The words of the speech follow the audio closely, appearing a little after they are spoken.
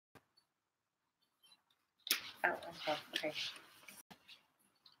Okay.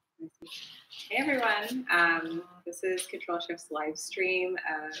 Hey everyone, this is CTRL+SHFT's live stream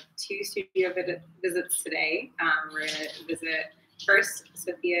of 2 studio visits today. We're going to visit first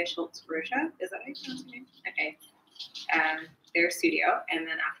Sophia, Schultz, Rocha. Is that how you pronounce your name? Okay. Their studio, and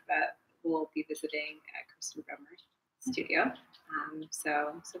then after that we'll be visiting Kirsten Brehmer's studio.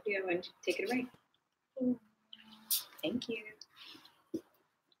 So Sophia, why don't you take it away? Thank you.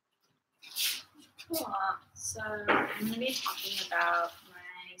 Cool. So I'm going to be talking about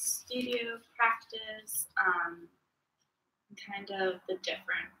my studio practice, kind of the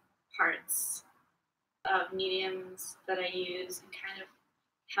different parts of mediums that I use and kind of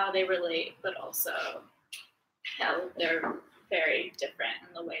how they relate, but also how they're very different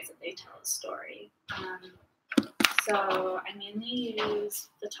in the ways that they tell a story. So I mainly use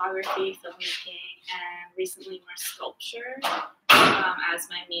photography, filmmaking, and recently more sculpture as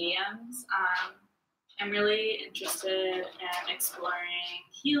my mediums. I'm really interested in exploring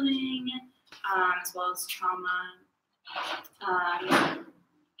healing as well as trauma and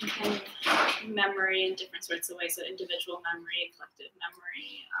kind of memory in different sorts of ways. So individual memory, collective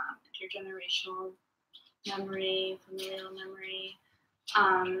memory, intergenerational memory, familial memory,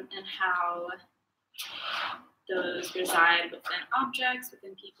 and how those reside within objects,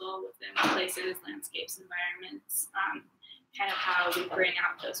 within people, within places, landscapes, environments, kind of how we bring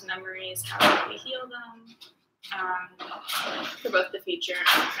out those memories, how we heal them, for both the future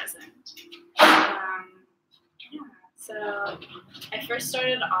and the present. So I first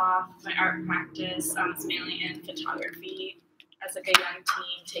started off my art practice mainly in photography as like a young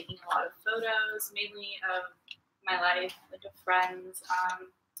teen, taking a lot of photos, mainly of my life, like of friends.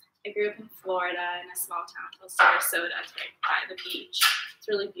 I grew up in Florida in a small town called Sarasota. It's right by the beach. It's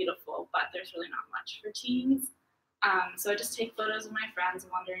really beautiful, but there's really not much for teens. So I just take photos of my friends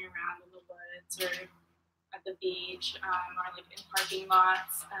wandering around in the woods or at the beach or like in parking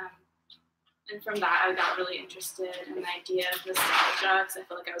lots. And from that, I got really interested in the idea of nostalgia because I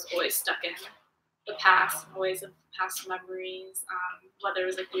feel like I was always stuck in the past, always of past memories, whether it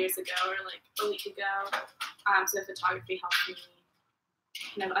was like years ago or like a week ago. So photography helped me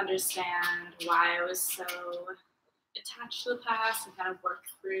kind of understand why I was so attached to the past and kind of work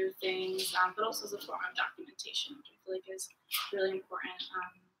through things, but also as a form of documentation, which I feel like is really important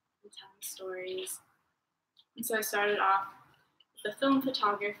in telling stories. And so I started off with the film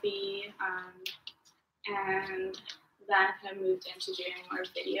photography, and then kind of moved into doing more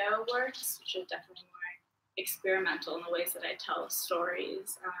video works, which are definitely more experimental in the ways that I tell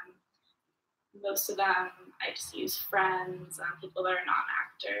stories. Most of them I just use friends, people that are not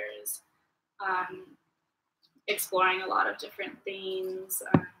actors, exploring a lot of different themes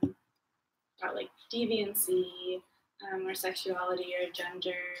about like deviancy, or sexuality or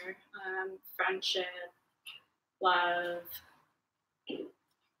gender, friendship, love,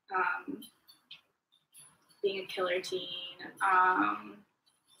 being a killer teen.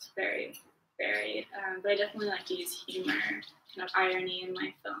 It's very varied, but I definitely like to use humor, kind of irony in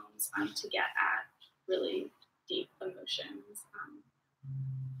my films to get at really deep emotions.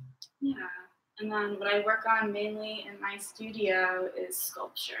 And then what I work on mainly in my studio is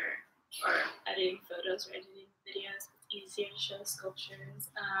sculpture, or editing photos or editing videos. It's easier to show sculptures.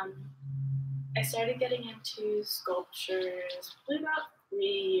 I started getting into sculptures probably about 3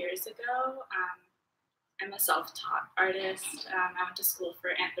 years ago. I'm a self-taught artist. I went to school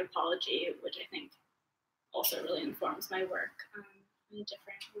for anthropology, which I think also really informs my work in a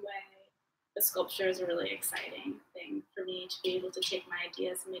different way. The sculpture is a really exciting thing for me to be able to take my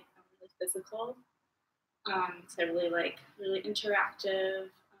ideas and make them really physical. So I really like really interactive,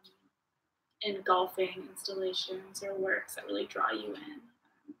 engulfing installations or works that really draw you in.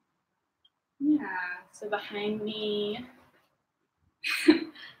 So behind me,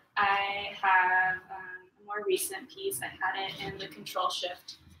 I have a more recent piece. I had it in the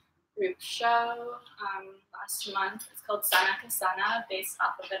CTRL+SHFT group show last month. It's called Sana Kasana, based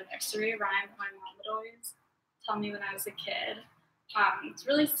off of a nursery rhyme that my mom would always tell me when I was a kid. It's a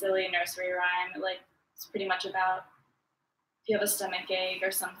really silly nursery rhyme. It's pretty much about if you have a stomach ache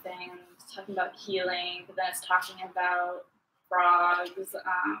or something, it's talking about healing, but then it's talking about frogs. It's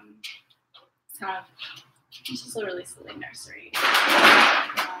just a really silly nursery.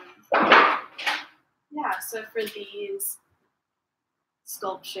 So for these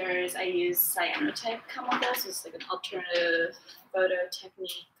sculptures, I use cyanotype chemicals. It's like an alternative photo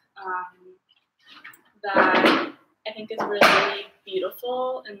technique that I think is really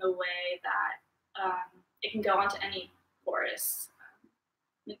beautiful in the way that it can go onto any porous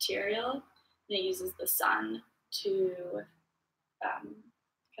material, and it uses the sun to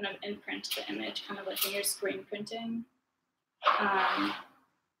kind kind of imprint the image, kind of like when you're screen printing.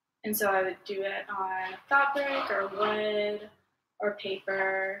 And so I would do it on fabric or wood or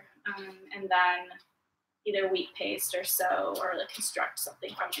paper, and then either wheat paste or sew, or like construct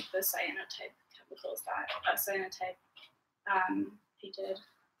something from like the cyanotype chemicals that cyanotype painted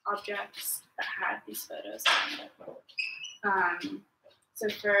objects that had these photos on it. So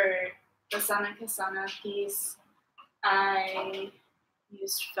for the Sana Kasana piece, I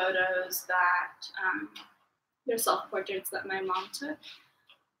used photos that they're self-portraits that my mom took,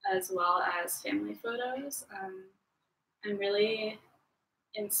 as well as family photos. I'm really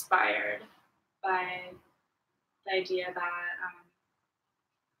inspired by the idea that,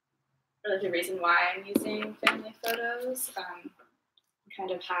 or like the reason why I'm using family photos,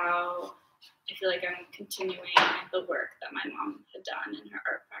 kind of how I feel like I'm continuing the work that my mom had done in her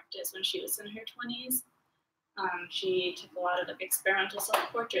art practice when she was in her 20s. She took a lot of like experimental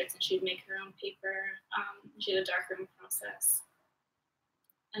self-portraits, and she'd make her own paper. She had a darkroom process.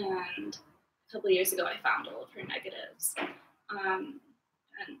 And a couple of years ago, I found all of her negatives, and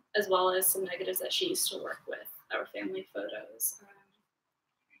as well as some negatives that she used to work with, that were family photos.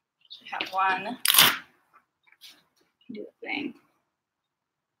 I have one. Do the thing.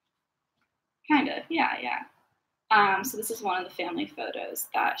 Kind of, yeah. So this is one of the family photos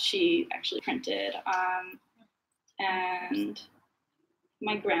that she actually printed, and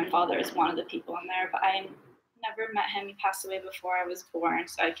my grandfather is one of the people in there, but I never met him. He passed away before I was born,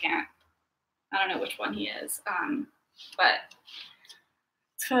 so I don't know which one he is. But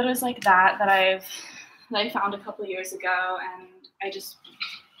it's photos like that I found a couple years ago, and I just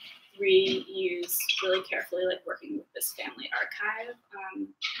reuse really carefully, like working with this family archive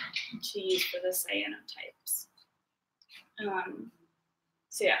to use for the cyanotypes.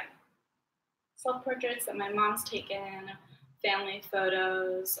 So yeah, self-portraits that my mom's taken, family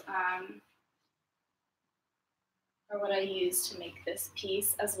photos, are what I used to make this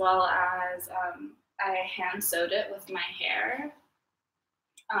piece, as well as I hand sewed it with my hair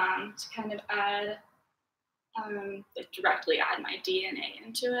to kind of add, like directly add my DNA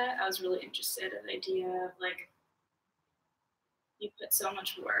into it. I was really interested in the idea of like, you put so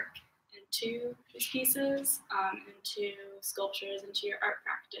much work into these pieces, into sculptures, into your art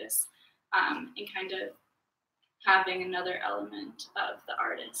practice, and kind of having another element of the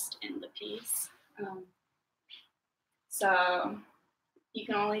artist in the piece. So you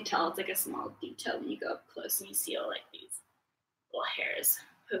can only tell it's like a small detail when you go up close and you see all like these little hairs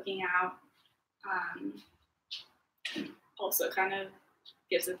poking out. Also kind of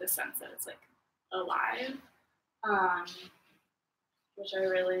gives it the sense that it's like alive, which I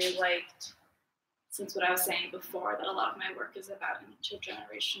really liked, since what I was saying before, that a lot of my work is about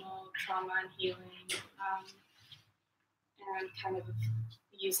intergenerational trauma and healing, and kind of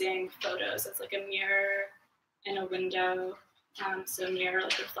using photos as like a mirror and a window, so a mirror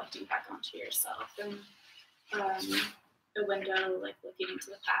like reflecting back onto yourself, and a window like looking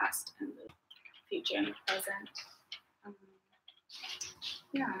into the past and the future and the present.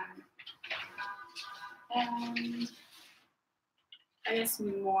 Yeah, and I guess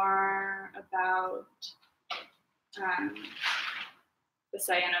more about the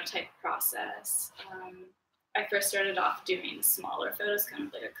cyanotype process. I first started off doing smaller photos, kind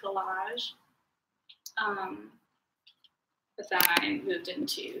of like a collage. But then I moved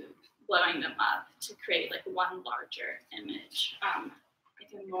into blowing them up to create like one larger image. I'm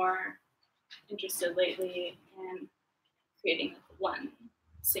more interested lately in creating like one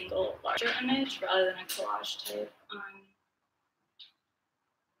single larger image rather than a collage type.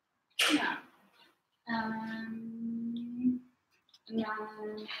 Yeah. And then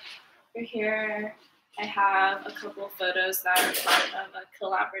over here, I have a couple photos that are part of a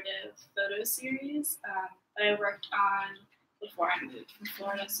collaborative photo series that I worked on before I moved from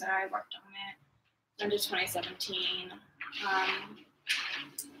Florida. So I worked on it into 2017.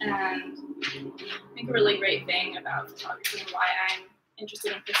 And I think a really great thing about photography and why I'm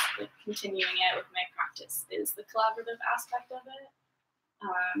interested in continuing it with my practice is the collaborative aspect of it.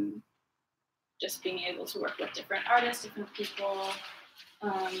 Just being able to work with different artists, different people,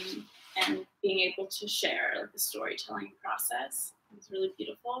 and being able to share like, the storytelling process is really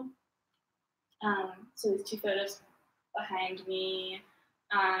beautiful. So these two photos behind me,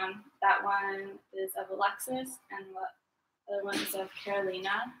 that one is of Alexis, and the other one is of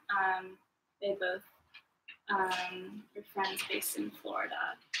Carolina. They both are friends based in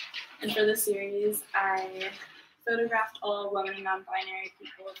Florida. And for the series, I photographed all women and non-binary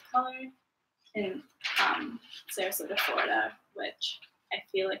people of color in Sarasota, Florida, which I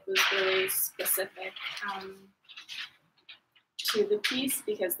feel like was really specific to the piece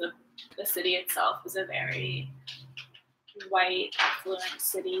because the city itself is a very white, affluent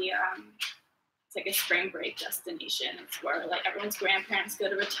city. It's like a spring break destination. It's where like everyone's grandparents go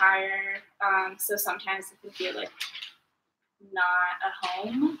to retire. So sometimes it can feel like not a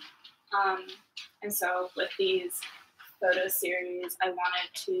home. And so with these photo series, I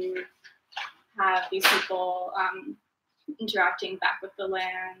wanted to have these people interacting back with the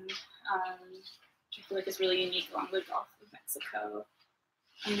land, which I feel like is really unique along the Gulf of Mexico,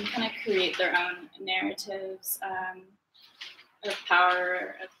 and kind of create their own narratives of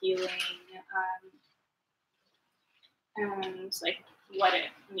power, of healing, and like what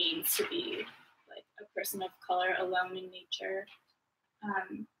it means to be like a person of color alone in nature.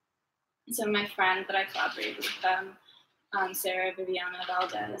 So my friend that I collaborated with them, Sarah Viviana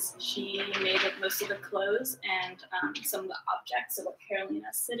Valdez, she made most of the clothes and some of the objects of what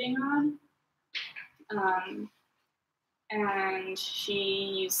Carolina's sitting on. And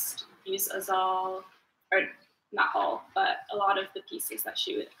she used Azal, or not all, but a lot of the pieces that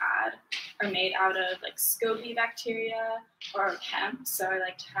she would add are made out of like SCOBY bacteria or hemp. So I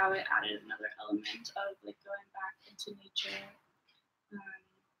liked how it added another element of like going back into nature.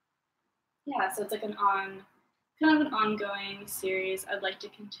 Yeah, so it's like kind of an ongoing series. I'd like to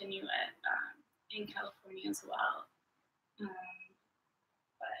continue it in California as well.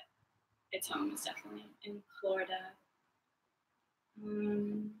 But its home is definitely in Florida.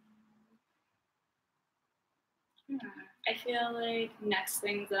 Yeah, I feel like next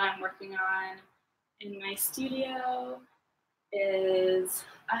things that I'm working on in my studio is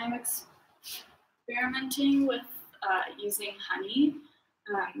I'm experimenting with using honey.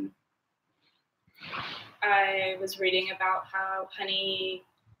 I was reading about how honey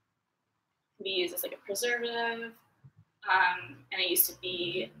can be used as like a preservative, and it used to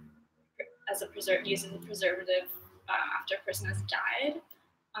be used as a preservative after a person has died.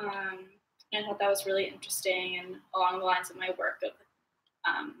 And I thought that was really interesting and along the lines of my work of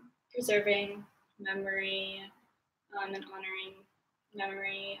preserving memory and honoring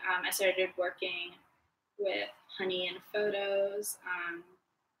memory. I started working with honey and photos.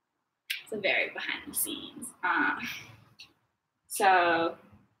 It's a very behind the scenes. So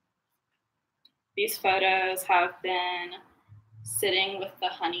these photos have been sitting with the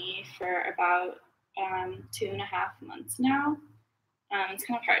honey for about 2.5 months now. It's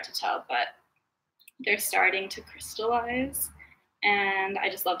kind of hard to tell, but they're starting to crystallize. And I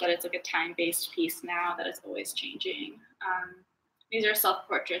just love that it's like a time-based piece now that is always changing. These are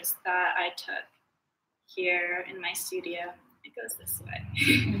self-portraits that I took here in my studio. It goes this way.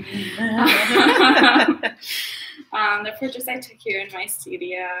 The portraits I took here in my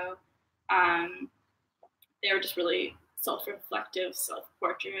studio, they were just really self-reflective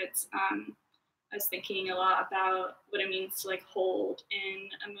self-portraits. I was thinking a lot about what it means to like hold in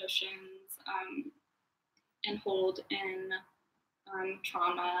emotions and hold in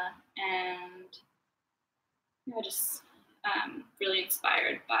trauma, and just really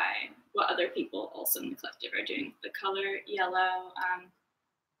inspired by what other people also in the collective are doing. The color yellow,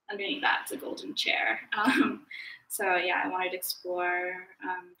 underneath that's a golden chair. So yeah, I wanted to explore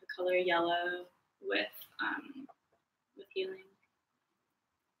the color yellow with healing.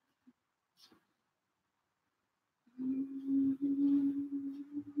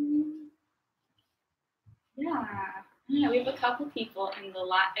 Yeah, we have a couple people in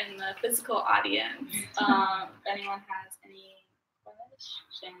the physical audience. If anyone has any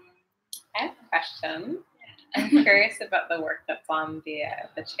questions? I have a question. Yeah. I'm curious about the work that's on the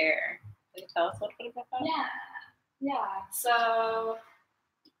chair. Can you tell us a little bit about that? Yeah. So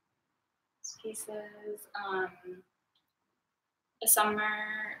these pieces, the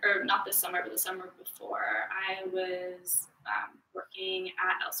summer, or not this summer, but the summer before, I was working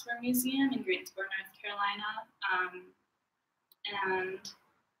at Elsewhere Museum in Greensboro, North Carolina. And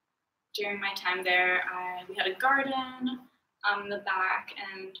during my time there, we had a garden in the back,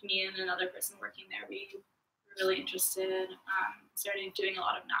 and me and another person working there, we were really interested. Started doing a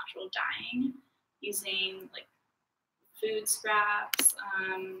lot of natural dyeing, using like food scraps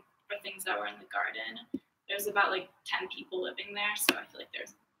or things that were in the garden. There's about like 10 people living there, so I feel like it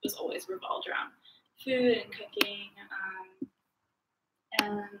was always revolved around food and cooking.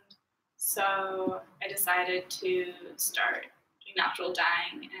 And so I decided to start doing natural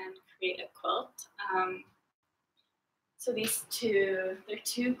dyeing and create a quilt. So they're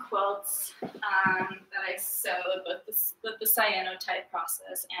two quilts that I sewed with the cyanotype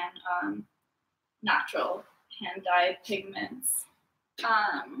process and natural hand-dyed pigments.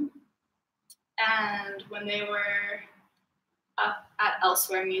 And when they were up at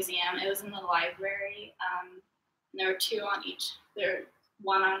Elsewhere Museum, it was in the library, and there were two on each they're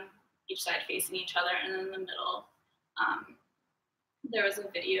one on each side facing each other, and then in the middle, there was a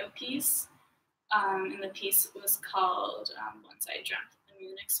video piece, and the piece was called Once I Dreamt the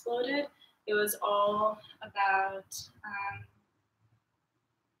Moon Exploded. It was all about, I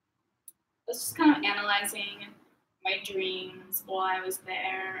was just kind of analyzing my dreams while I was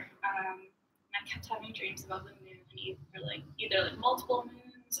there. I kept having dreams about the moon, either multiple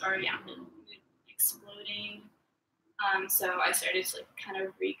moons or the moon exploding. So I started to kind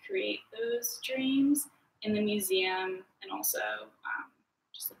of recreate those dreams in the museum, and also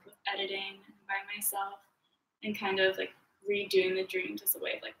just with editing by myself, and kind of redoing the dreams as a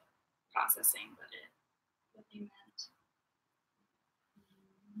way of processing what they meant.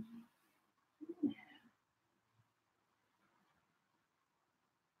 Yeah.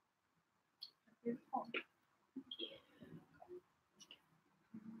 Beautiful. Thank you.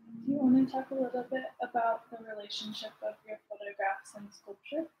 Do you want to talk a little bit about the relationship of your photographs and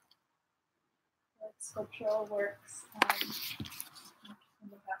sculpture? Like sculptural works. In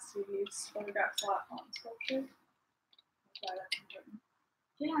the past, you've used photographs a lot on sculpture. Why that's important?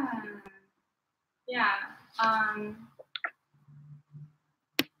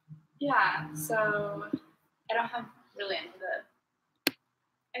 So I don't have really any of the.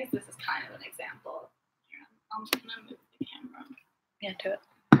 I guess this is kind of an example. Here, I'm gonna move the camera. Yeah, do it.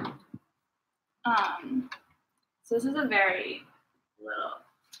 So this is a very little.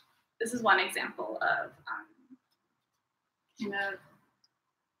 This is one example of kind of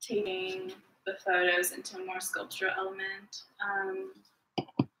taking the photos into a more sculptural element.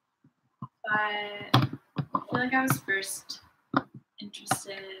 But I feel like I was first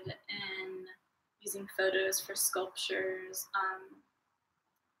interested in using photos for sculptures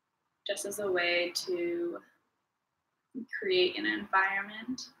just as a way to create an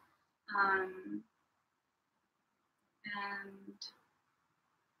environment. And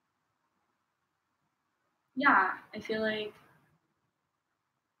yeah, I feel like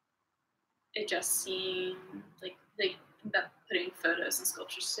it just seemed like that putting photos and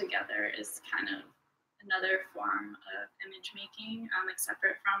sculptures together is kind of another form of image making,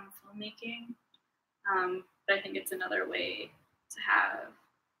 separate from filmmaking. But I think it's another way to have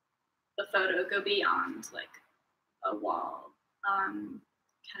the photo go beyond a wall,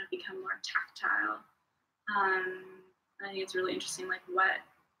 kind of become more tactile. I think it's really interesting, what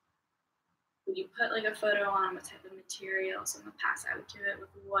would you put a photo on, what type of material. So in the past I would do it with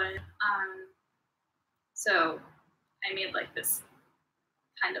wood. So I made this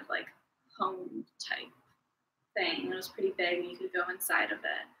kind of home type thing. It was pretty big and you could go inside of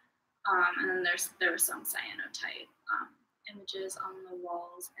it. And then there were some cyanotype images on the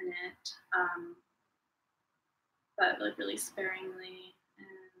walls in it, but really sparingly.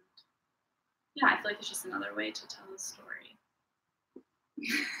 And yeah, I feel like it's just another way to tell the story.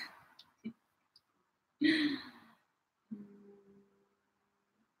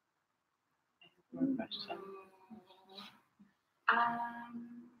 More question.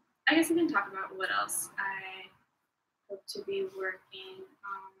 I guess we can talk about what else I hope to be working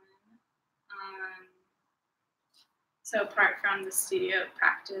on. So apart from the studio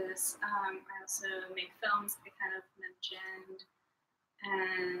practice, I also make films, I kind of mentioned,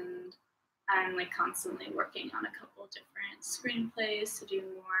 and I'm constantly working on a couple different screenplays to do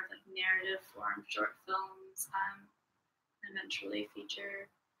more narrative form short films, eventually feature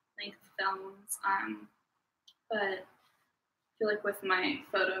length films. But I feel like with my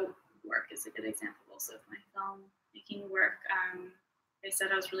photo work is a good example also of my film making work. Like I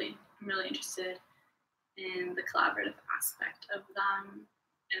said, I'm really interested in the collaborative aspect of them,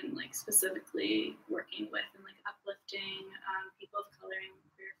 and specifically working with and uplifting people of color and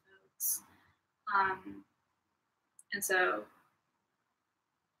queer folks. And so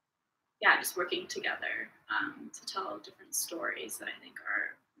yeah, just working together to tell different stories that I think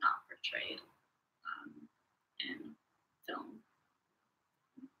are not portrayed in film.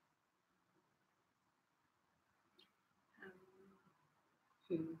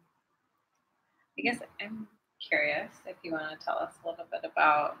 I guess I'm curious if you want to tell us a little bit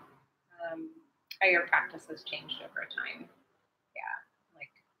about how your practice has changed over time. Yeah,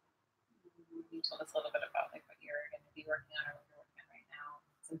 you told us a little bit about what you're going to be working on or what you're working on right now,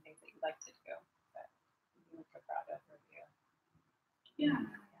 some things that you'd like to do that you are proud of or do. Yeah.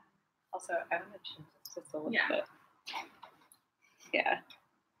 Also, I want to change this just a little bit. Yeah.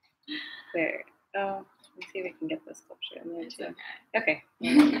 There. Oh, let me see if we can get this sculpture in there too. Okay.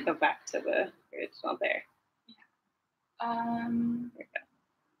 We'll go back to the original there. Yeah. There we go.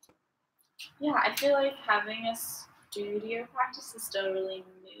 Yeah, I feel like having a studio practice is still really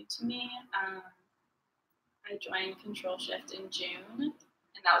new to me. I joined CTRL+SHFT in June,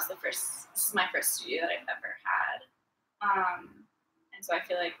 and that was this is my first studio that I've ever had. And so I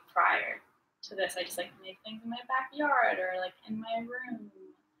feel like prior to this, I just like make things in my backyard or like in my room,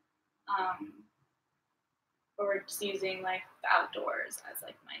 or just using like the outdoors as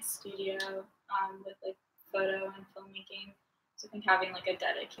like my studio with like photo and filmmaking. So I think having like a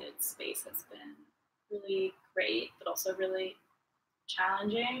dedicated space has been really great, but also really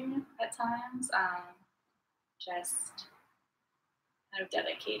challenging at times. Just kind of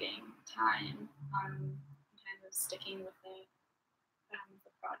dedicating time, kind of sticking with it,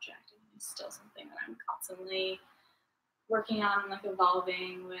 the project. And it's still something that I'm constantly working on, like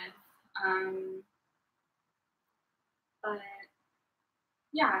evolving with. But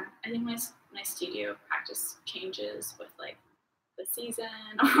yeah, I think my studio practice changes with like the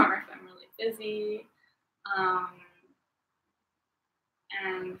season or if I'm really busy.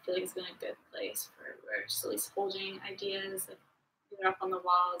 And I feel like it's been a good place for where just at least holding ideas like, either up on the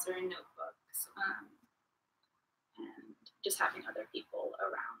walls or in notebooks, and just having other people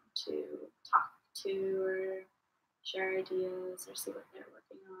around to talk to or share ideas or see what they're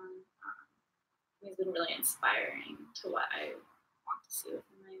working on. It's been really inspiring to what I want to see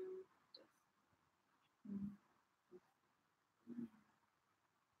within my own practice.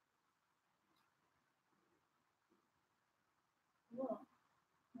 Cool.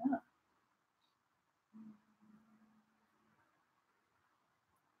 Yeah.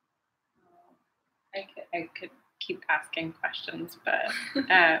 I could keep asking questions, but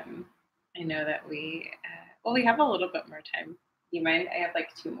I know that we have a little bit more time. You mind? I have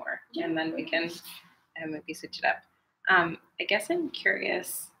like 2 more, and then we can maybe switch it up. I guess I'm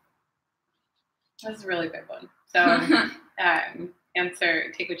curious. This is a really big one. So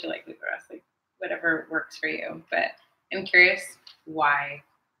answer, take what you like, leave the rest, like whatever works for you. But I'm curious, why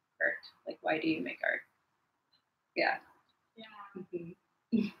art? Like, why do you make art? Yeah. Yeah.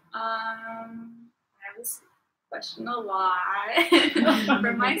 Mm-hmm. I was questioned a lot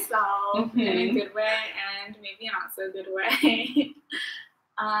for myself in a good way and maybe not so good way.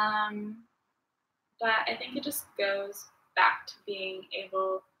 But I think it just goes back to being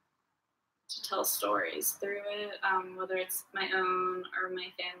able to tell stories through it, whether it's my own or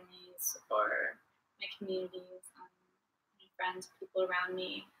my family's or my communities, my friends, people around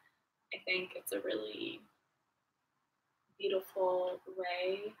me. I think it's a really beautiful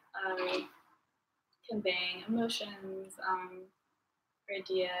way of conveying emotions,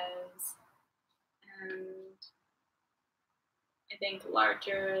 ideas, and I think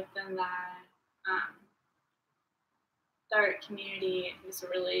larger than that, the art community is a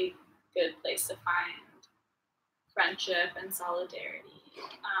really good place to find friendship and solidarity.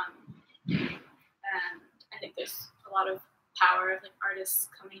 And I think there's a lot of power of like artists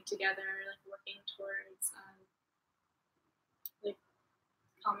coming together, like working towards like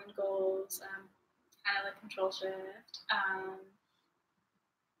common goals, kind of like CTRL+SHFT.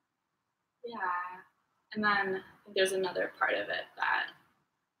 Yeah, and then I think there's another part of it that,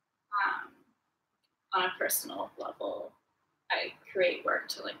 on a personal level, I create work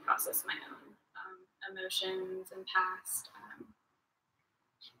to like process my own emotions and past, and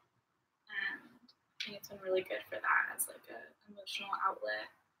I think it's been really good for that as like an emotional outlet.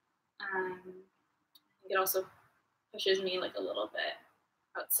 I think it also pushes me like a little bit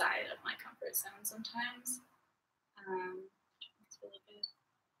outside of my comfort zone sometimes. It's really good.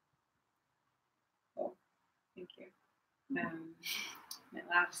 Cool. Thank you. My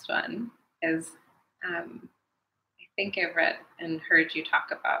last one is, I think I've read and heard you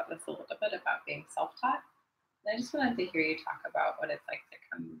talk about this a little bit about being self-taught. And I just wanted to hear you talk about what it's like to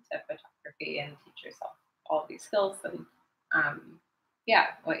come to photography and teach yourself all of these skills and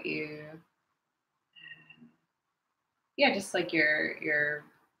what you, just like your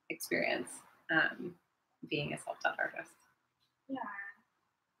experience being a self-taught artist. Yeah.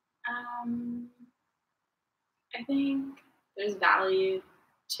 I think there's value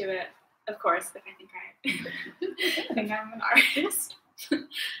to it. Of course, like I think I'm an artist.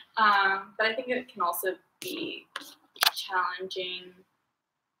 But I think it can also be challenging,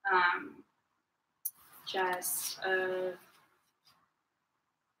 just of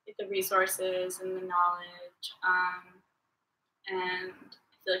the resources and the knowledge. And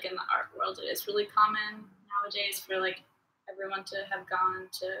I feel like in the art world, it is really common nowadays for like everyone to have gone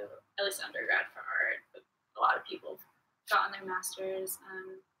to at least undergrad for art, but a lot of people have gotten their masters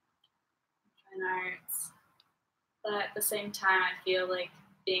in fine arts. But at the same time, I feel like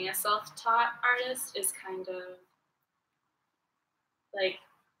being a self-taught artist is kind of like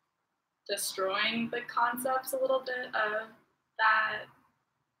destroying the concepts a little bit of that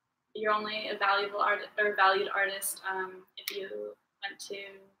you're only a valuable art or valued artist if you went to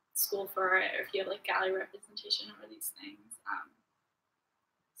school for it, or if you have like gallery representation or these things.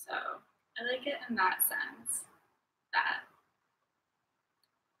 So I like it in that sense, that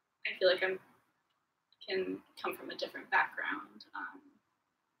I feel like I can come from a different background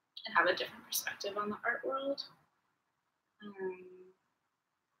and have a different perspective on the art world.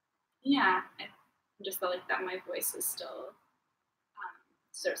 Yeah, I just feel like that my voice is still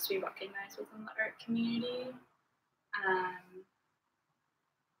starts to be recognized within the art community.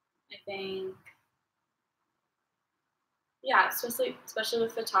 I think, yeah, especially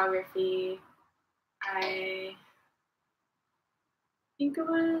with photography, I think it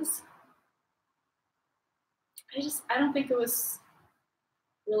was, I don't think it was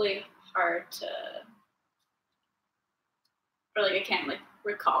really hard to, or like I can't like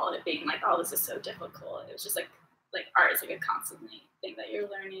recall it being like, oh, this is so difficult. It was just like art is like a constant thing that you're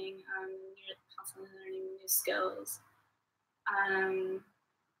learning. You're constantly learning new skills.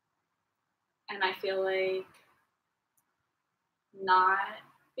 And I feel like not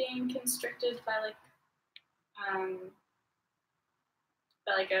being constricted by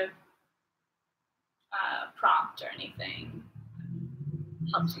a prompt or anything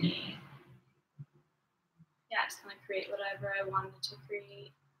helped me, just kind of create whatever I wanted to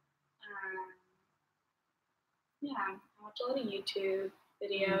create. I watch a lot of YouTube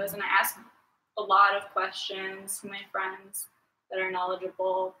videos, and I ask a lot of questions to my friends that are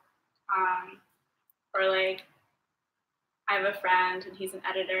knowledgeable. Or like, I have a friend and he's an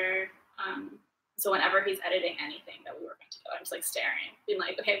editor. So whenever he's editing anything that we work on together, I'm just like staring, being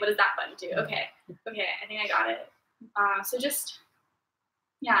like, okay, what does that button do? Okay, I think I got it. So just,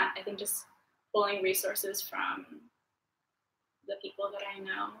 I think just pulling resources from the people that I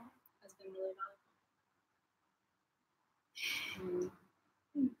know has been really valuable.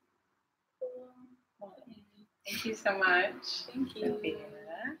 Well, thank you so much. Thank you. Sophia.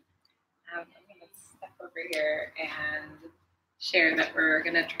 I'm going to step over here and share that we're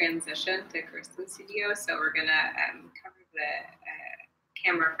going to transition to Kirsten's studio. So we're going to cover the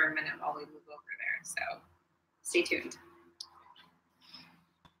camera for a minute while we move over there. So stay tuned.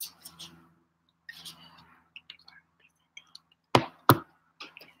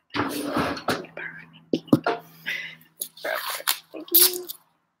 Thank you.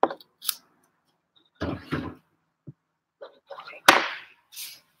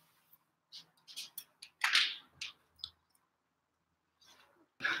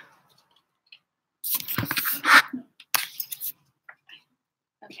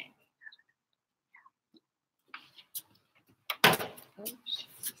 Okay. Oops.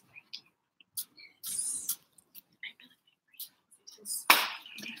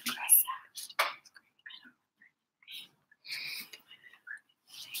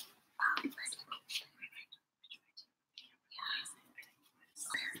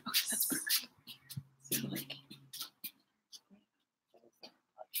 That's perfect. So like,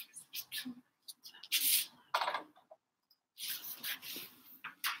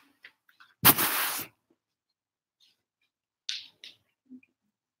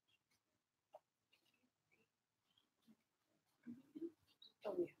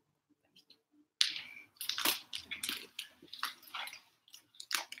 oh yeah.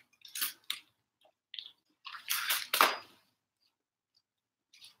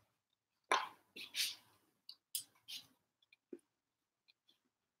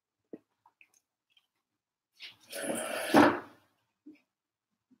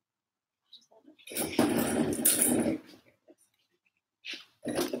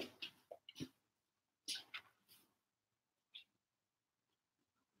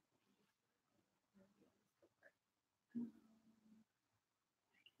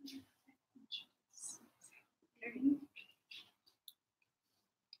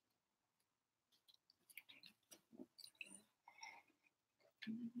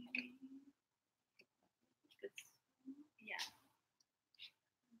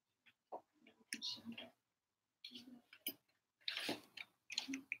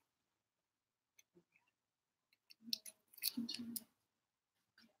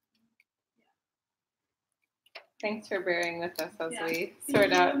 Thanks for bearing with us as we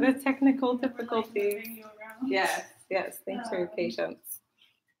sort out the technical difficulties. Yes, thanks for your patience.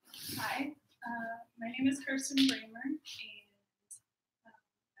 Hi, my name is Kirsten Brehmer, and I'm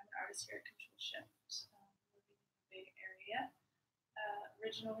an artist here at Schultz, living in the Bay Area.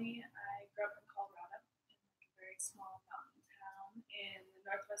 Originally, I grew up in Colorado, in a very small mountain town in the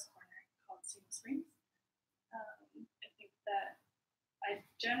northwest corner called Springs. I think that I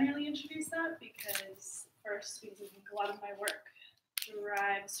generally introduce that because I think a lot of my work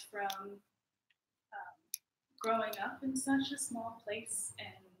derives from growing up in such a small place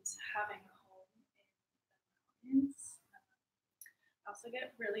and having a home in the mountains. I also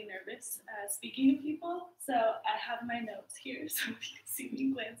get really nervous speaking to people, so I have my notes here, so if you can see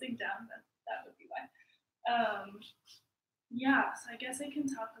me glancing down, that would be why. Yeah, so I guess I can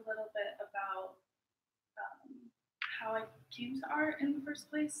talk a little bit about how I came to art in the first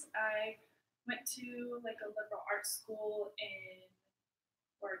place. I went to like a liberal arts school in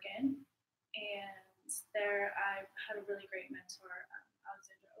Oregon, and there I had a really great mentor,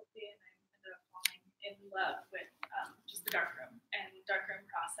 Sophia, and I ended up falling in love with just the darkroom and darkroom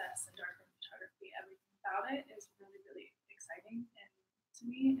process and darkroom photography. Everything about it is really, really exciting and to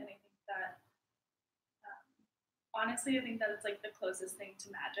me, and I think that honestly, I think that it's like the closest thing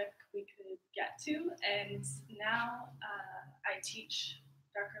to magic we could get to. And now I teach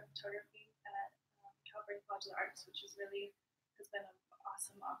darkroom photography at California College of the Arts, which has been an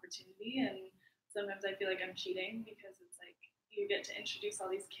awesome opportunity. And sometimes I feel like I'm cheating because it's like you get to introduce all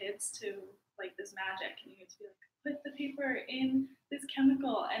these kids to like this magic, and you get to be like, put the paper in this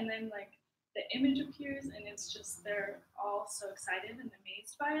chemical, and then like the image appears, and it's just they're all so excited and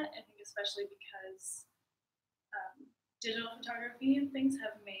amazed by it. I think especially because digital photography and things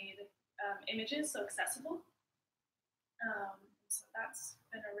have made images so accessible. So that's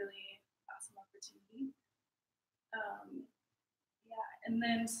been a really awesome opportunity. Yeah, and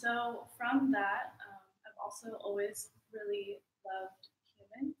then so from that, I've also always really loved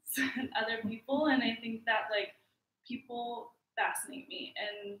humans and other people, and I think that like people fascinate me,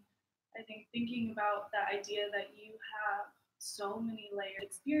 and I think thinking about the idea that you have so many layered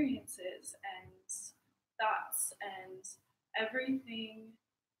experiences and thoughts and everything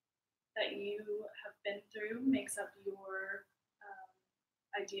that you have been through makes up your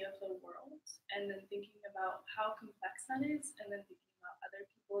idea of the world, and then thinking about how complex that is, and then thinking about other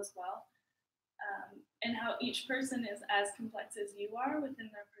people as well, and how each person is as complex as you are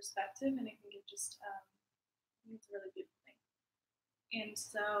within their perspective, and I think it just it's a really beautiful thing. And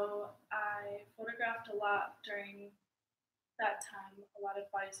so I photographed a lot during that time, a lot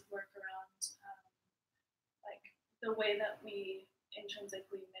of bodies of work around like the way that we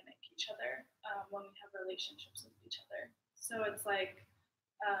intrinsically mimic each other when we have relationships with each other. So it's like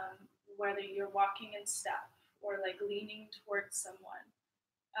whether you're walking in step or like leaning towards someone.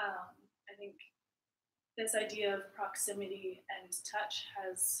 I think this idea of proximity and touch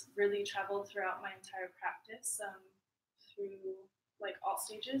has really traveled throughout my entire practice through like all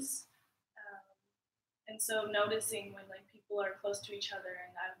stages. And so noticing when like people are close to each other,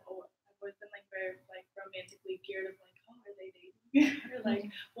 and I've always been like very like romantically geared of like, oh, are they dating? Or like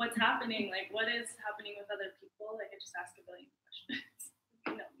what's happening? Like what is happening with other people? Like I just ask a billion questions.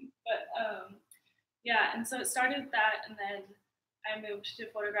 You know me. But yeah, and so it started that, and then I moved to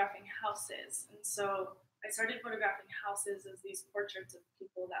photographing houses. And so I started photographing houses as these portraits of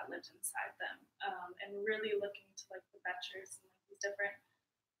people that lived inside them, and really looking to like the Betchers and like these different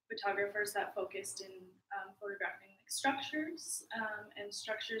photographers that focused in photographing like structures and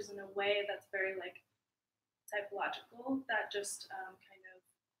structures in a way that's very like typological, that just kind of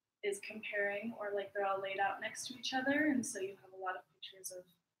is comparing, or like they're all laid out next to each other, and so you have a lot of pictures of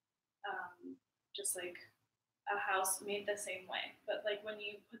just like a house made the same way, but like when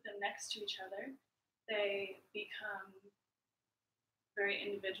you put them next to each other, they become very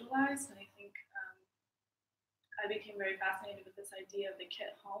individualized. And I think I became very fascinated with this idea of the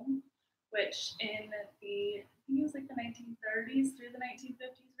kit home, which in the, I think it was like the 1930s through the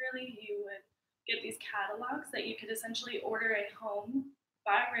 1950s, really, you would get these catalogs that you could essentially order a home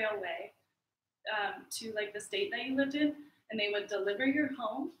by railway to like the state that you lived in, and they would deliver your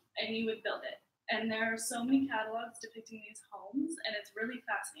home and you would build it. And there are so many catalogs depicting these homes, and it's really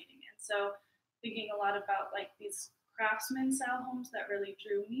fascinating. And so thinking a lot about like these craftsman style homes that really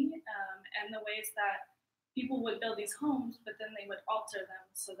drew me, and the ways that people would build these homes, but then they would alter them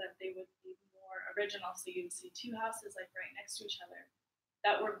so that they would be more original. So you'd see two houses like right next to each other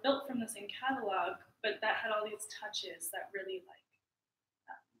that were built from the same catalog, but that had all these touches that really like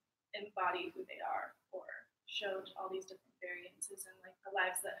embody who they are, or showed all these different variances and like the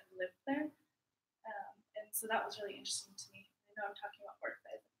lives that have lived there. And so that was really interesting to me. I know I'm talking about work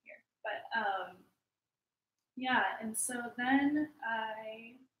that isn't here, but yeah. And so then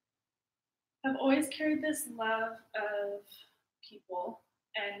I have always carried this love of people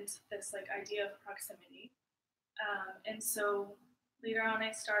and this like idea of proximity. And so later on,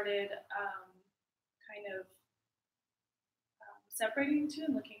 I started kind of separating the two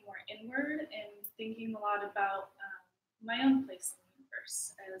and looking more inward and thinking a lot about my own place in the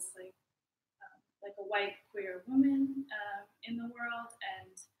universe as like like a white queer woman in the world,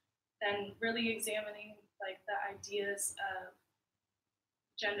 and then really examining like the ideas of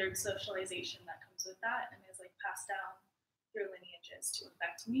gendered socialization that comes with that and is like passed down through lineages to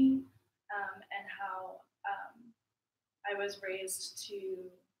affect me, and how I was raised to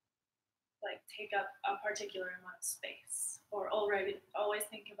like take up a particular amount of space, or always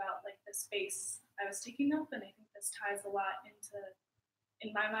think about like the space I was taking up. And I think this ties a lot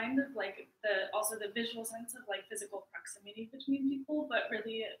in my mind of like also the visual sense of like physical proximity between people, but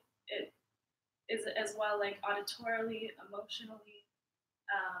really it is as well like auditorily, emotionally,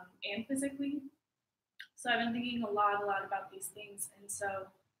 and physically. So I've been thinking a lot about these things, and so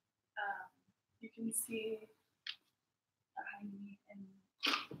you can see behind me, and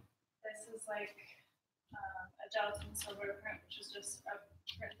this is like a gelatin silver print, which is just a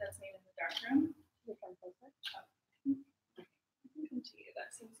print that's made in the darkroom. You can come closer. I can come to you.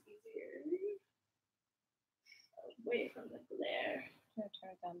 That seems easier. Away from the glare.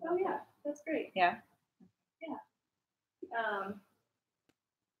 Turn it down. Oh yeah, that's great. Yeah. Yeah.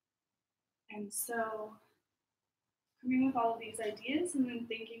 And so coming with all of these ideas, and then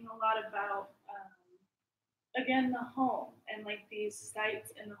thinking a lot about again the home and like these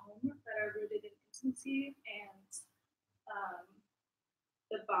sites in the home that are rooted in intimacy and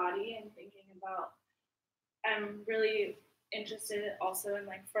the body, and thinking about, I'm really interested also in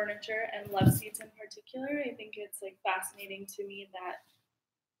like furniture and love seats in particular. I think it's like fascinating to me that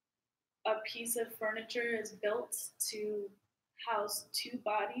a piece of furniture is built to house two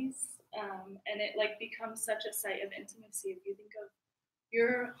bodies, and it like becomes such a site of intimacy. If you think of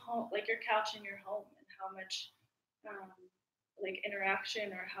your home, like your couch in your home, and how much like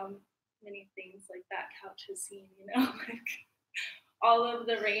interaction or how many things like that couch has seen, you know, like all of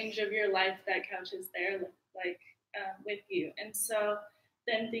the range of your life, that couch is there, like with you. And so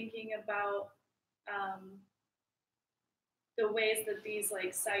then thinking about the ways that these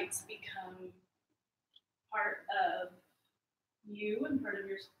like sites become part of you and part of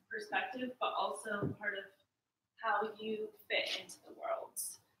your perspective, but also part of how you fit into the world.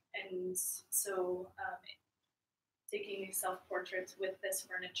 And so taking these self-portraits with this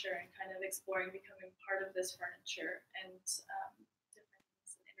furniture and kind of exploring becoming part of this furniture and different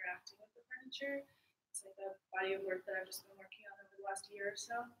things and interacting with the furniture. It's like a body of work that I've just been working on over the last year or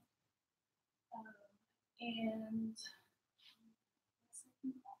so. And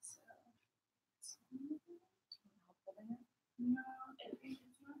also, no, it's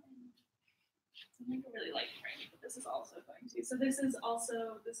not in. It's like a really light frame, but this is also going to. So this is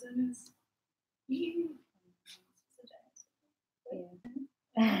also, this is me.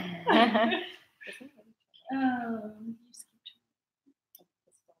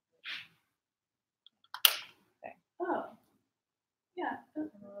 Oh, yeah.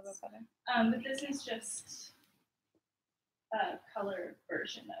 But this is just a color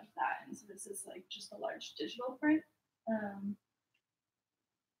version of that, and so this is like just a large digital print.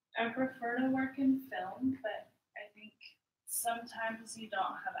 I prefer to work in film, but I think sometimes you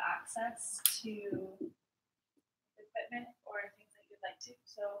don't have access to equipment or things that you'd like to,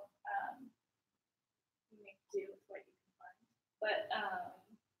 so you make do with what you can find. But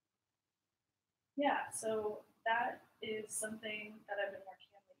yeah, so that is something that I've been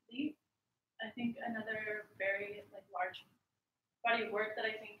working on lately. I think another very like large body of work that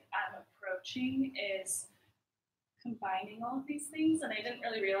I think I'm approaching is combining all of these things, and I didn't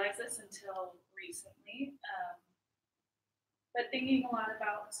really realize this until recently. But thinking a lot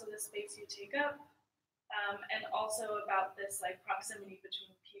about the space you take up, and also about this like proximity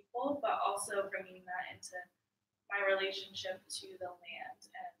between people, but also bringing that into my relationship to the land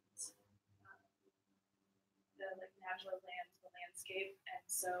and the like natural land, the landscape. And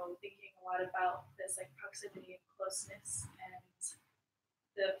so thinking a lot about this like proximity and closeness and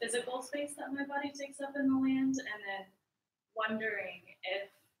the physical space that my body takes up in the land, and then wondering if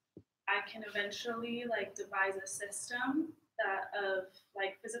I can eventually like devise a system that of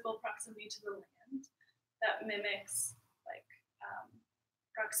like physical proximity to the land that mimics like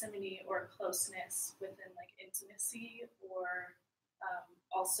proximity or closeness within like intimacy, or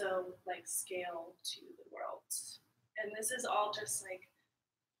also like scale to the world. And this is all just like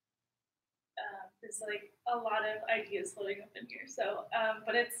there's like a lot of ideas floating up in here. So,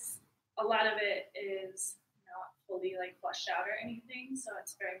 but it's a lot of it is not fully like fleshed out or anything. So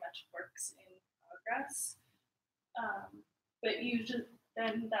it's very much works in progress. But you just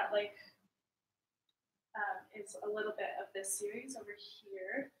then that like is a little bit of this series over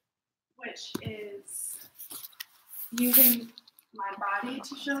here, which is using my body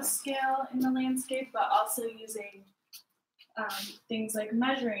to show scale in the landscape, but also using things like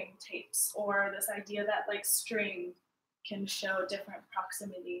measuring tapes, or this idea that like string can show different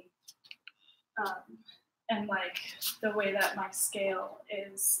proximity, and like the way that my scale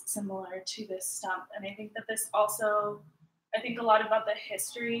is similar to this stump. And I think that this also, I think a lot about the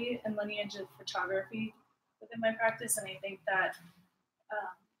history and lineage of photography within my practice, and I think that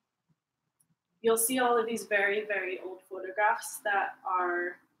you'll see all of these very, very old photographs that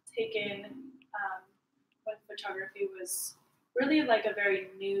are taken when photography was really like a very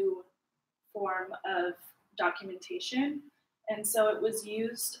new form of documentation. And so it was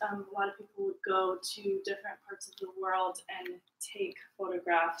used, a lot of people would go to different parts of the world and take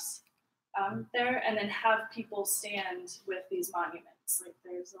photographs there, and then have people stand with these monuments. Like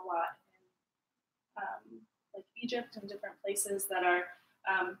there's a lot in like Egypt and different places that are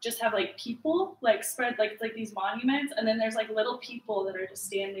just have like people like spread like these monuments, and then there's like little people that are just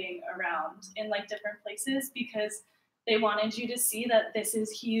standing around in like different places because they wanted you to see that this is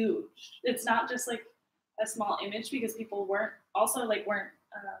huge. It's not just like a small image, because people weren't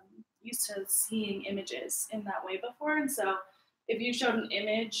used to seeing images in that way before. And so if you showed an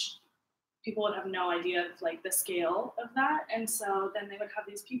image, people would have no idea of like the scale of that. And so then they would have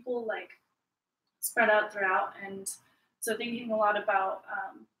these people like spread out throughout. And so thinking a lot about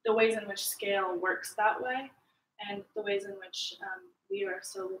the ways in which scale works that way, and the ways in which we are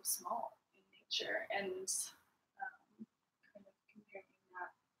so small in nature, and kind of comparing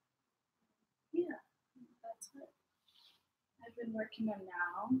that. Yeah, that's what I've been working on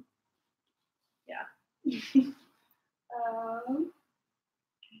now. Yeah.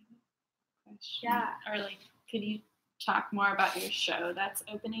 Yeah, or like, could you talk more about your show that's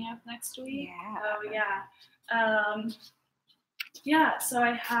opening up next week? Yeah. Oh, yeah. Yeah, so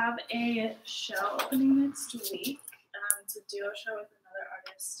I have a show opening next week. It's a duo show with another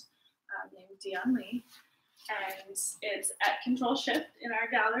artist named Dion Lee. And it's at CTRL+SHFT in our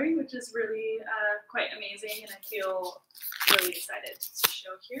gallery, which is really quite amazing. And I feel really excited to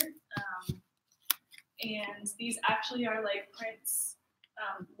show here. And these actually are like prints,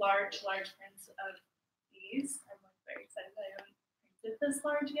 large prints of these. I'm like very excited that I haven't printed this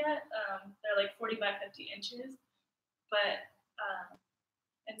large yet. They're like 40 by 50 inches. But,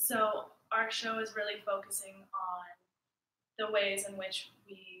 and so our show is really focusing on the ways in which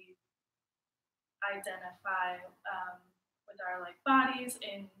we identify with our like bodies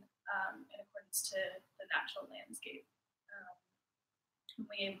in accordance to the natural landscape.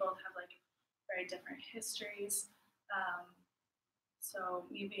 We both have like very different histories. So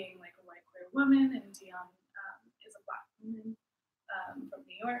me being like a white queer woman, and Dion is a Black woman from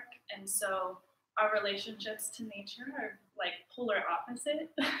New York, and so our relationships to nature are like polar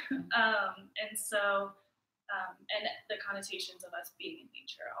opposite. And so and the connotations of us being in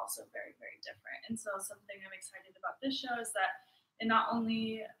nature are also very, very different. And so something I'm excited about this show is that, and not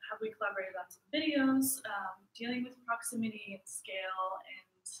only have we collaborated on some videos dealing with proximity and scale and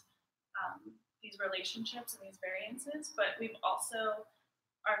these relationships and these variances, but we've also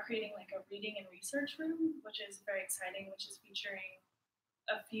are creating like a reading and research room, which is very exciting, which is featuring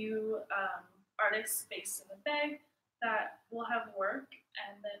a few artists based in the Bay that will have work.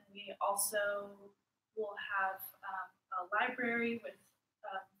 And then we also will have a library with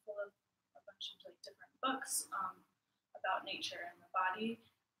full of a bunch of like different books about nature and the body,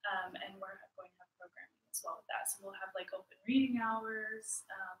 and we're going to have programming as well with that. So we'll have like open reading hours.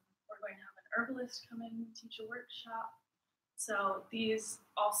 We're going to have an herbalist come in and teach a workshop. So these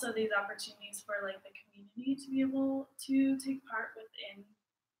opportunities for like the community to be able to take part within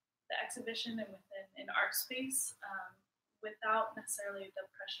the exhibition and within an art space without necessarily the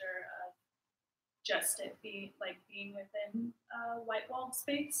pressure of just it being within a white walled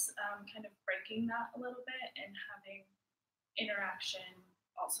space, kind of breaking that a little bit and having interaction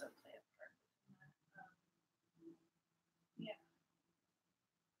also play a part in that. Yeah.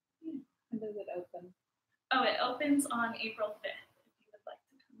 When does it open? Oh, it opens on April 5th if you would like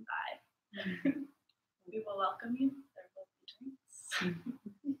to come by. We will welcome you. There will be drinks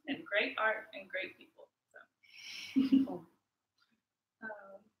and great art and great people. So. Yeah.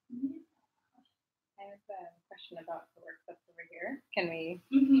 I have a question about the work that's over here. Can we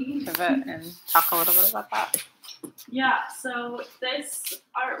Mm-hmm. pivot and talk a little bit about that? Yeah, so this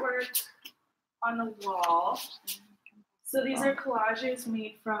artwork on the wall, so these are collages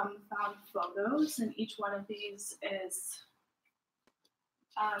made from found photos, and each one of these is,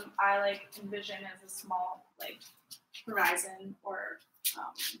 I like envision as a small like horizon or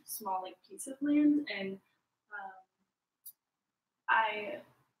small like piece of land, and I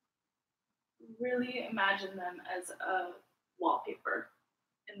really imagine them as a wallpaper,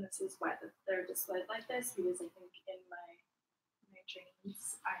 and this is why they're displayed like this, because I think in my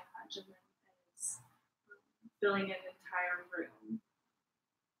moments, I imagine them as filling an entire room.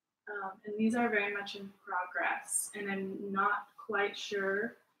 And these are very much in progress, and I'm not quite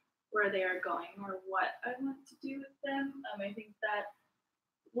sure where they are going or what I want to do with them. I think that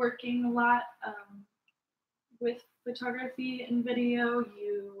working a lot with photography and video,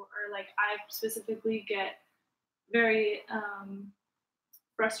 you are like, I specifically get very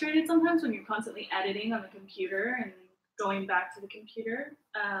frustrated sometimes when you're constantly editing on the computer and going back to the computer.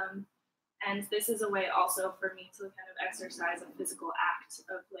 And this is a way also for me to kind of exercise a physical act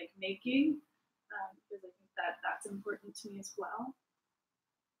of like making, because I think that that's important to me as well.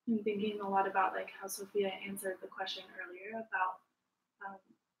 I'm thinking a lot about like how Sophia answered the question earlier about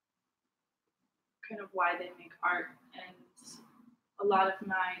kind of why they make art, and a lot of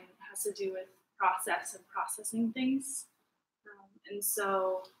mine has to do with process and processing things. And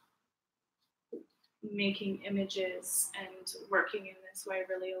so making images and working in this way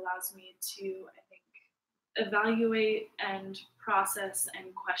really allows me to, I think, evaluate and process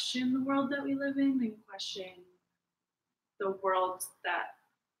and question the world that we live in, and question the world that,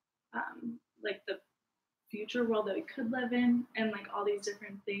 like the future world that we could live in, and like all these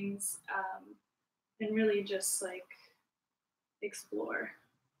different things, and really just like explore.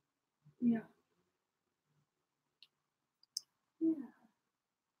 Yeah.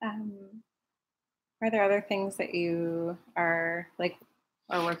 Are there other things that you are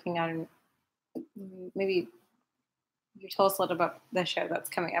working on? Maybe you tell us a little about the show that's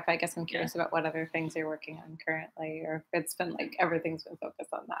coming up. I guess I'm curious about what other things you're working on currently, or if it's been like everything's been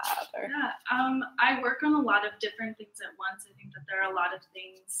focused on that. Or... Yeah, I work on a lot of different things at once. I think that there are a lot of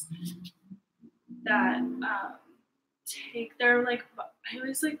things that they're like, I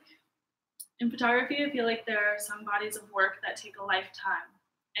always like, in photography, I feel like there are some bodies of work that take a lifetime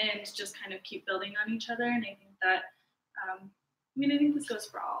and just kind of keep building on each other. And I think that, I think this goes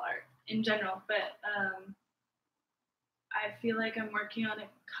for all art in general, but I feel like I'm working on a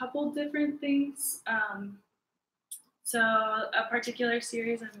couple different things. So a particular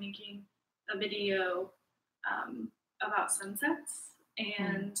series, I'm making a video about sunsets.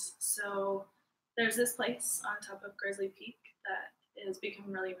 And so there's this place on top of Grizzly Peak that has become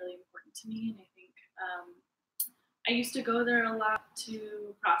really, really important to me. And I think I used to go there a lot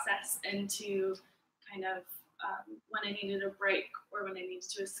to process and to kind of, when I needed a break, or when I needed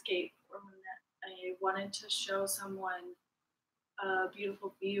to escape, or when I wanted to show someone a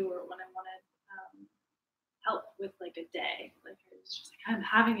beautiful view, or when I wanted help with like a day. Like I was just like, I'm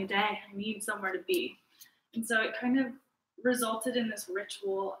having a day, I need somewhere to be. And so it kind of resulted in this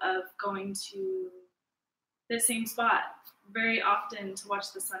ritual of going to the same spot very often to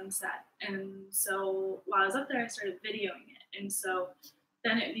watch the sunset. And so while I was up there, I started videoing it. And so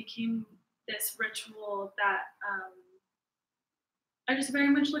then it became this ritual that I just very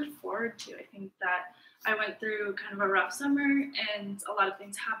much looked forward to. I think that I went through kind of a rough summer, and a lot of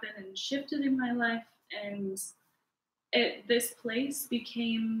things happened and shifted in my life. And this place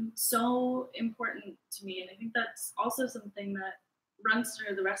became so important to me. And I think that's also something that runs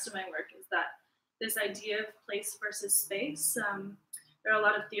through the rest of my work, is that this idea of place versus space. There are a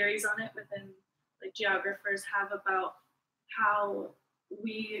lot of theories on it within, like, geographers have about how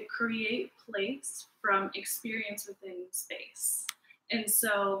we create place from experience within space. And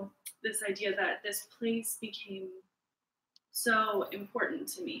so this idea that this place became so important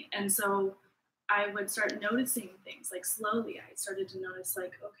to me. And so I would start noticing things, like slowly I started to notice,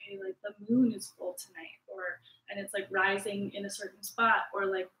 like, okay, like the moon is full tonight, and it's like rising in a certain spot, or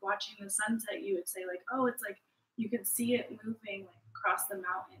like watching the sunset, you would say like, oh, it's like you could see it moving like across the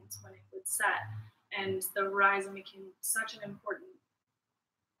mountains when it would set. And the horizon became such an important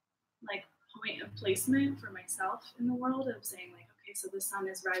like point of placement for myself in the world, of saying like, okay, so the sun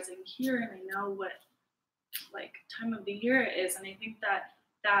is rising here, and I know what like time of the year it is. And I think that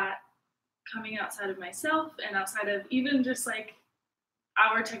coming outside of myself and outside of even just like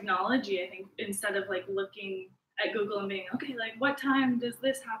our technology, I think instead of like looking at Google and being, okay, like what time does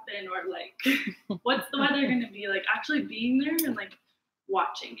this happen, or like what's the weather going to be, like actually being there and like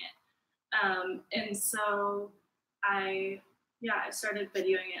watching it. And so I started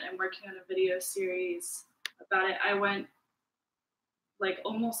videoing it and working on a video series about it. I went like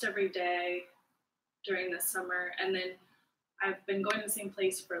almost every day during the summer, and then I've been going to the same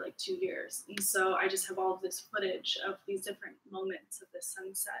place for like 2 years. And so I just have all of this footage of these different moments of the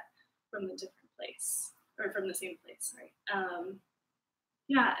sunset from the different place, or from the same place, sorry.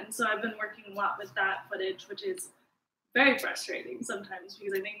 And so I've been working a lot with that footage, which is very frustrating sometimes,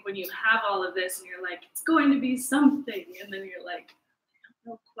 because I think when you have all of this and you're like, it's going to be something, and then you're like, I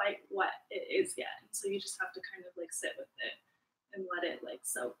don't know quite what it is yet. And so you just have to kind of like sit with it and let it like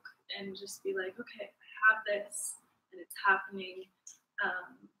soak and just be like, okay, I have this and it's happening.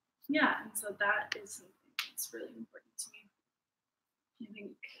 Yeah, and so that is something that's really important to me. I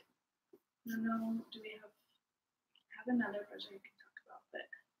think, I don't know, do we have another project we can talk about? But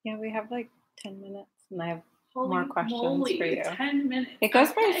yeah, we have like 10 minutes, and I have holy more questions moly, for you. 10 minutes. It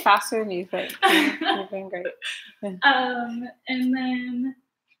goes very fast with music. You're doing great. And then,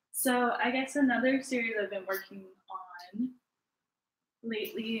 so I guess another series I've been working on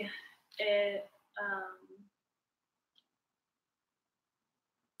lately,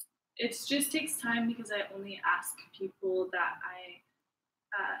 it just takes time because I only ask people that I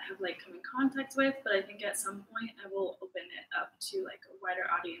have like come in contact with, but I think at some point I will open it up to like a wider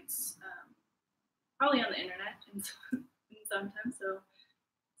audience, probably on the internet and sometimes, so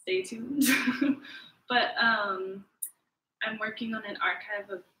stay tuned. But I'm working on an archive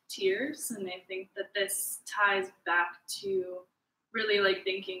of tears, and I think that this ties back to really like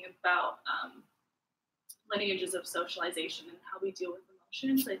thinking about lineages of socialization and how we deal with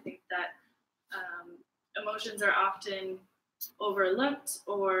emotions. I think that emotions are often overlooked,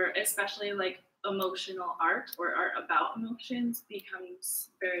 or especially like emotional art or art about emotions becomes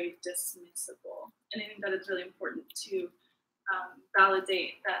very dismissible. And I think that it's really important to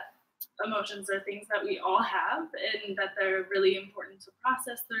validate that emotions are things that we all have and that they're really important to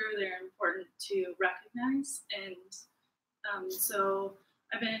process through, they're important to recognize. And so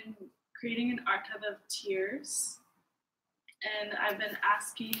I've been creating an archive of tears, and I've been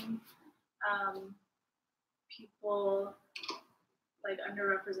asking people, like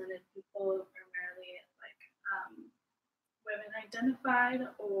underrepresented people, primarily like women identified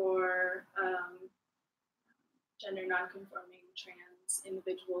or gender nonconforming trans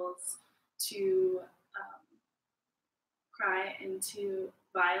individuals, to cry into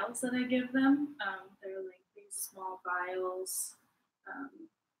vials that I give them. They're like these small vials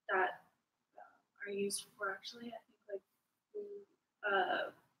that are used for, actually, I think like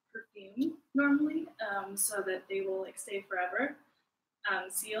perfume normally, so that they will like stay forever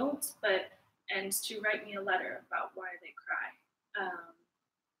sealed, and to write me a letter about why they cry.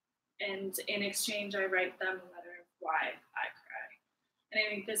 And in exchange, I write them a letter of why I cry. And I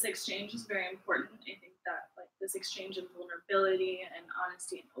think this exchange is very important. I think that like this exchange of vulnerability and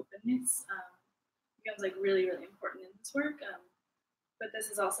honesty and openness becomes like really, really important in this work. But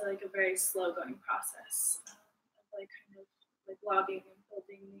this is also like a very slow going process of like kind of like logging and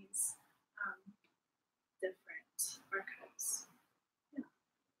building these different archives. Yeah.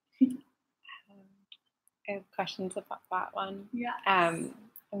 I have questions about that one. Yeah.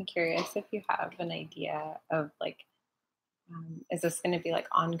 I'm curious if you have an idea of like, is this going to be like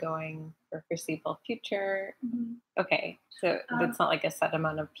ongoing for foreseeable future? Mm-hmm. Okay, so it's not like a set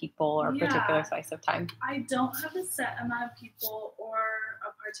amount of people or a particular slice of time. I don't have a set amount of people or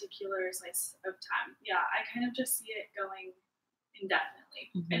a particular slice of time. Yeah, I kind of just see it going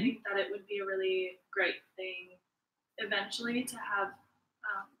indefinitely. Mm-hmm. I think that it would be a really great thing eventually to have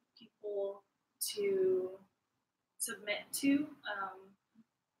people to submit to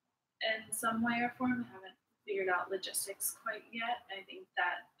in some way or form. I haven't figured out logistics quite yet. I think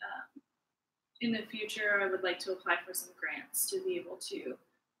that in the future, I would like to apply for some grants to be able to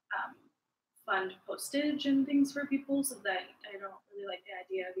fund postage and things for people, so that I don't really like the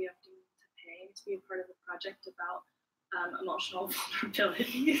idea of you having to pay to be a part of a project about emotional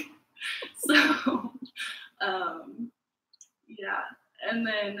vulnerability. So, yeah. And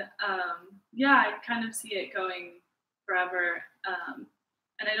then, yeah, I kind of see it going forever.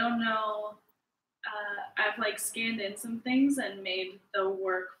 And I don't know, I've like scanned in some things and made the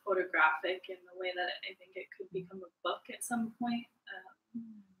work photographic in the way that I think it could become a book at some point.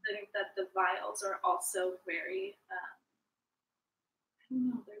 I think that the vials are also very, I don't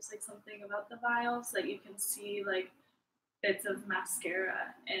know, there's like something about the vials that you can see like bits of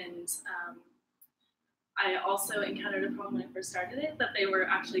mascara. And I also encountered a problem when I first started it, that they were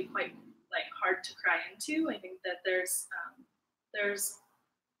actually quite like hard to cry into. I think that there's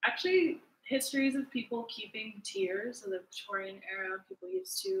actually histories of people keeping tears. So the Victorian era, people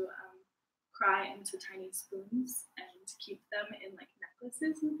used to cry into tiny spoons and keep them in like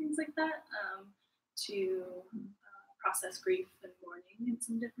necklaces and things like that to process grief and mourning and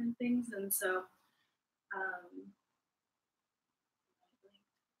some different things. And so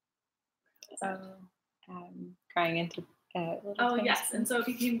crying into oh yes, and so it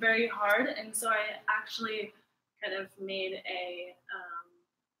became very hard, and so I actually kind of made a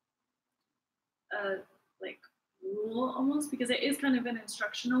like rule almost, because it is kind of an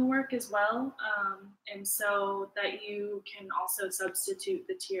instructional work as well, and so that you can also substitute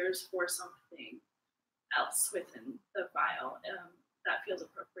the tears for something else within the file that feels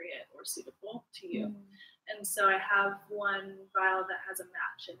appropriate or suitable to you. And so I have one vial that has a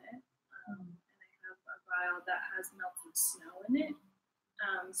match in it, and I have a vial that has melted snow in it.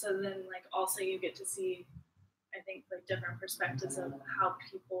 So then, like, also you get to see, I think, like, different perspectives of how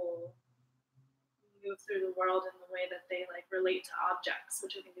people move through the world and the way that they, like, relate to objects,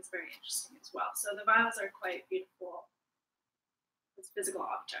 which I think is very interesting as well. So the vials are quite beautiful as physical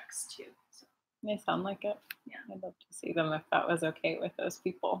objects too. So. They sound like it. Yeah. I'd love to see them if that was okay with those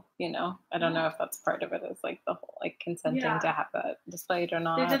people, you know. I don't know if that's part of it, is like the whole like consenting to have that displayed or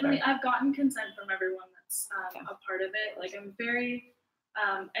not. They definitely, I've gotten consent from everyone that's a part of it. Like, I'm very,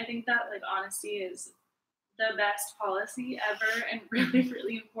 I think that, like, honesty is the best policy ever and really,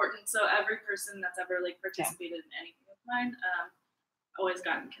 really important. So every person that's ever, like, participated in anything of mine, always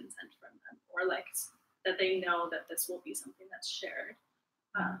gotten consent from them, or like that they know that this will be something that's shared.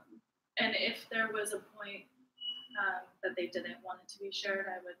 And if there was a point that they didn't want it to be shared,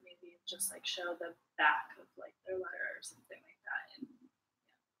 I would maybe just, like, show the back of, like, their letter or something like that,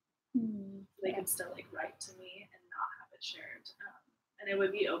 and they could still, like, write to me and not have it shared. And it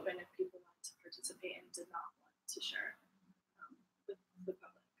would be open if people wanted to participate and did not want to share with the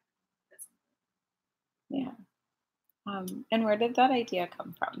public. Yeah. And where did that idea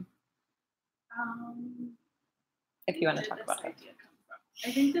come from? If you want to talk about it.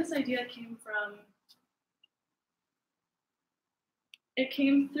 I think this idea came from, it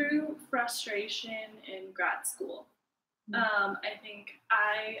came through frustration in grad school. I think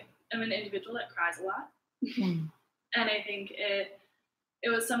I am an individual that cries a lot. And I think it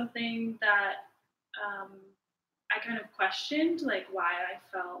was something that I kind of questioned, like, why I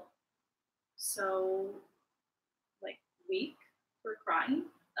felt so, like, weak for crying.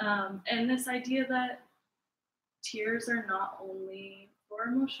 And this idea that tears are not only for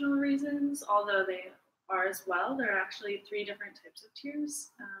emotional reasons, although they are as well. There are actually 3 different types of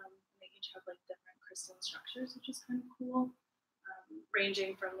tears. They each have, like, different crystalline structures, which is kind of cool,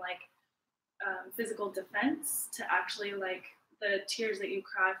 ranging from, like, physical defense to actually, like, the tears that you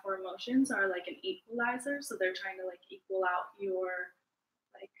cry for emotions are like an equalizer. So they're trying to, like, equal out your,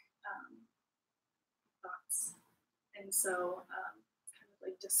 like, thoughts. And so kind of,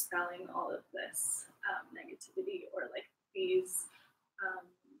 like, dispelling all of this negativity or, like, these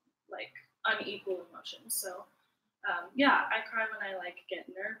like unequal emotions. So yeah, I cry when I, like, get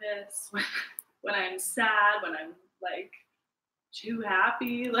nervous, when I'm sad, when I'm, like, too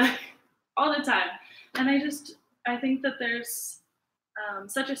happy, like, all the time. And I think that there's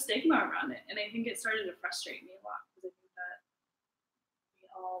such a stigma around it, and I think it started to frustrate me a lot, because I think that we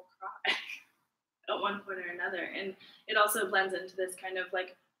all cry at one point or another, and it also blends into this kind of,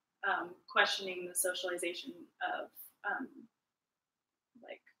 like, questioning the socialization of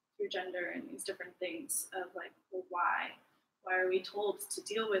like, through gender and these different things of, like, well, why are we told to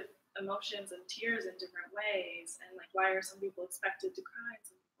deal with emotions and tears in different ways, and, like, why are some people expected to cry and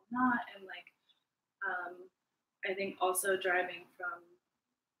some people not, and, like, I think also driving from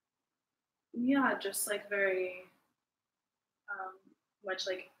just, like, very much,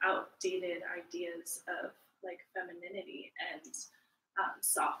 like, outdated ideas of, like, femininity and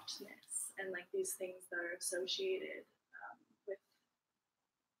softness, and, like, these things that are associated with,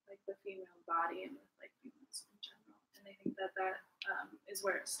 like, the female body and with, like, females in general. And I think that is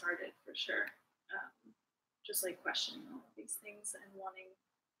where it started, for sure. Just, like, questioning all of these things and wanting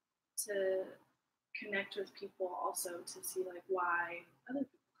to connect with people, also to see, like, why other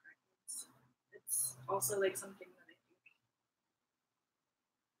people cry. It's also, like, something that I think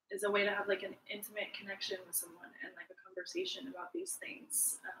is a way to have, like, an intimate connection with someone and, like, a conversation about these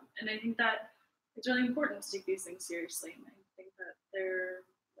things. And I think that it's really important to take these things seriously, and I think that they're,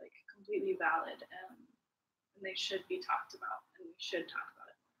 like, completely valid, and they should be talked about, and we should talk about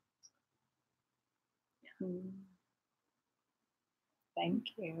it. Yeah.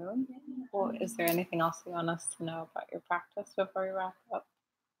 Thank you. Yeah. Well, is there anything else you want us to know about your practice before we wrap up?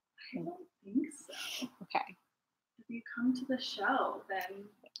 I don't think so. Okay. If you come to the show, then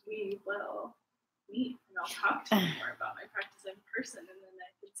we will meet, and I'll talk to you more about my practice in person, and then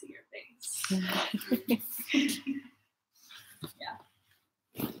I can see your face. Yeah.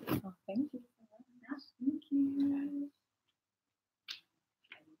 Well, thank you. Yeah, thank you.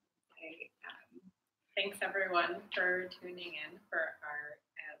 Okay. Thanks, everyone, for tuning in for our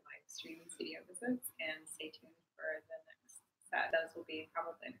live stream studio visits, and stay tuned for the next set. Those will be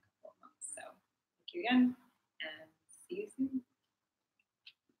probably in a couple of months. So thank you again, and see you soon.